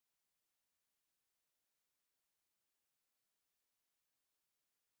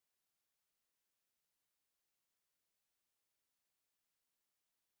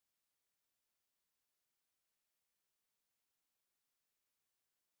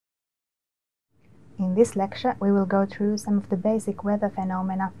In this lecture, we will go through some of the basic weather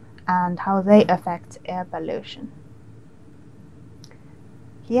phenomena and how they affect air pollution.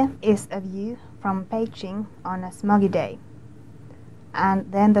 Here is a view from Beijing on a smoggy day,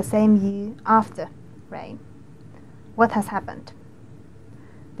 and then the same view after rain. What has happened?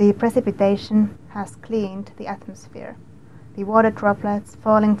 The precipitation has cleaned the atmosphere. The water droplets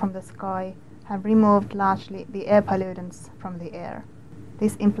falling from the sky have removed largely the air pollutants from the air.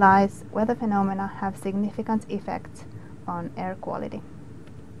 This implies weather phenomena have significant effects on air quality.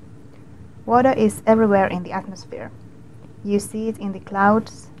 Water is everywhere in the atmosphere. You see it in the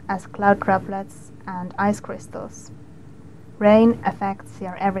clouds as cloud droplets and ice crystals. Rain affects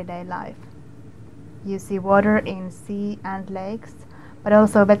your everyday life. You see water in sea and lakes, but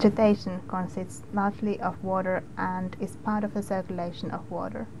also vegetation consists largely of water and is part of the circulation of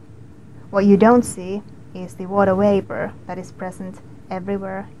water. What you don't see is the water vapor that is present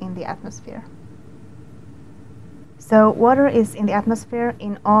everywhere in the atmosphere. So water is in the atmosphere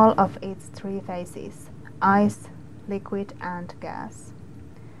in all of its three phases: ice, liquid and gas.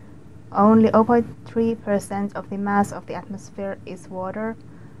 Only 0.3% of the mass of the atmosphere is water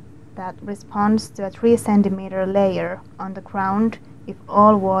that responds to a 3 centimeter layer on the ground if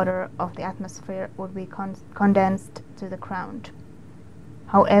all water of the atmosphere would be condensed to the ground.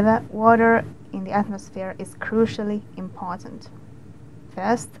 However, water in the atmosphere is crucially important.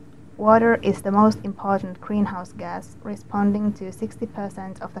 First, water is the most important greenhouse gas, responding to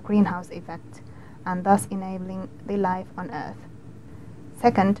 60% of the greenhouse effect and thus enabling the life on Earth.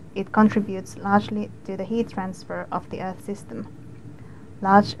 Second, it contributes largely to the heat transfer of the Earth system.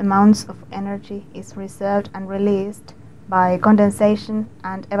 Large amounts of energy is reserved and released by condensation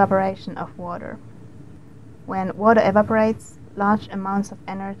and evaporation of water. When water evaporates, large amounts of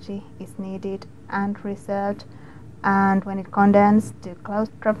energy is needed and reserved, and when it condenses to cloud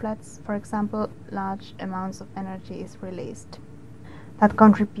droplets, for example, large amounts of energy is released. That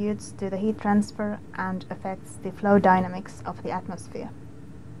contributes to the heat transfer and affects the flow dynamics of the atmosphere.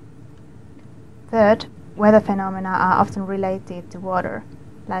 Third, weather phenomena are often related to water,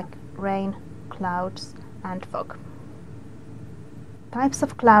 like rain, clouds, and fog. Types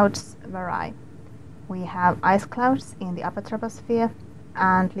of clouds vary. We have ice clouds in the upper troposphere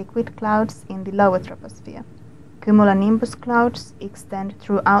and liquid clouds in the lower troposphere. Cumulonimbus clouds extend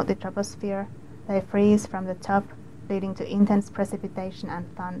throughout the troposphere. They freeze from the top, leading to intense precipitation and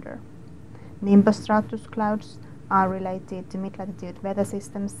thunder. Nimbostratus clouds are related to mid-latitude weather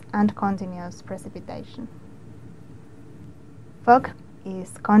systems and continuous precipitation. Fog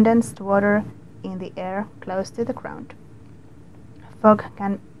is condensed water in the air close to the ground. Fog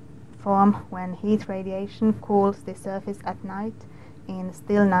can form when heat radiation cools the surface at night in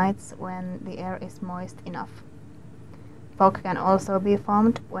still nights when the air is moist enough. Fog can also be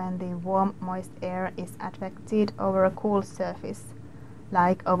formed when the warm, moist air is advected over a cool surface,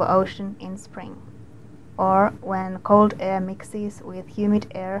 like over ocean in spring, or when cold air mixes with humid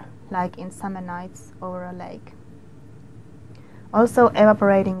air, like in summer nights over a lake. Also,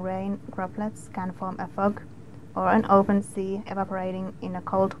 evaporating rain droplets can form a fog, or an open sea evaporating in a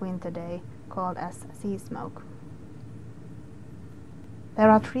cold winter day, called as sea smoke.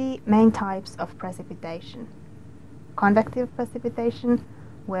 There are three main types of precipitation: convective precipitation,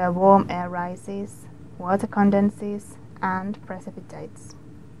 where warm air rises, water condenses, and precipitates.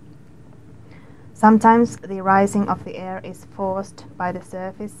 Sometimes the rising of the air is forced by the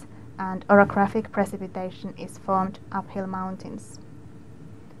surface, and orographic precipitation is formed uphill mountains.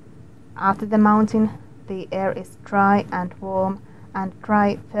 After the mountain, the air is dry and warm, and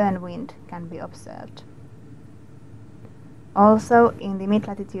dry foehn wind can be observed. Also, in the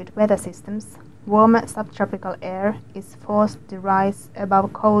mid-latitude weather systems, warmer subtropical air is forced to rise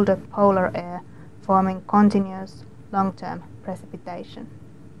above colder polar air, forming continuous long-term precipitation.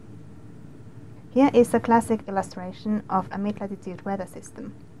 Here is a classic illustration of a mid-latitude weather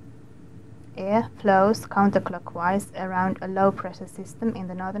system. Air flows counterclockwise around a low-pressure system in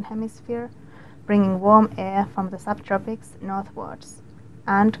the northern hemisphere, bringing warm air from the subtropics northwards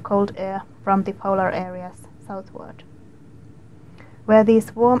and cold air from the polar areas southward. Where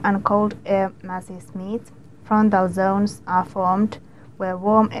these warm and cold air masses meet, frontal zones are formed where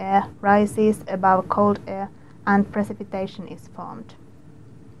warm air rises above cold air and precipitation is formed.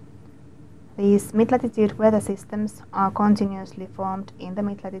 These mid-latitude weather systems are continuously formed in the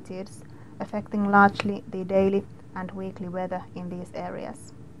mid-latitudes, affecting largely the daily and weekly weather in these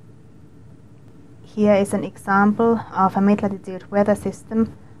areas. Here is an example of a mid-latitude weather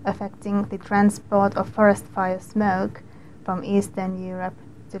system affecting the transport of forest fire smoke from Eastern Europe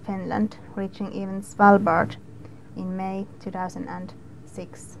to Finland, reaching even Svalbard in May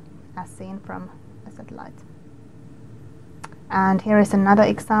 2006, as seen from a satellite. And here is another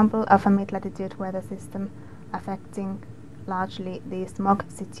example of a mid-latitude weather system affecting largely the smog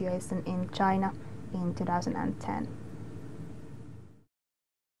situation in China in 2010.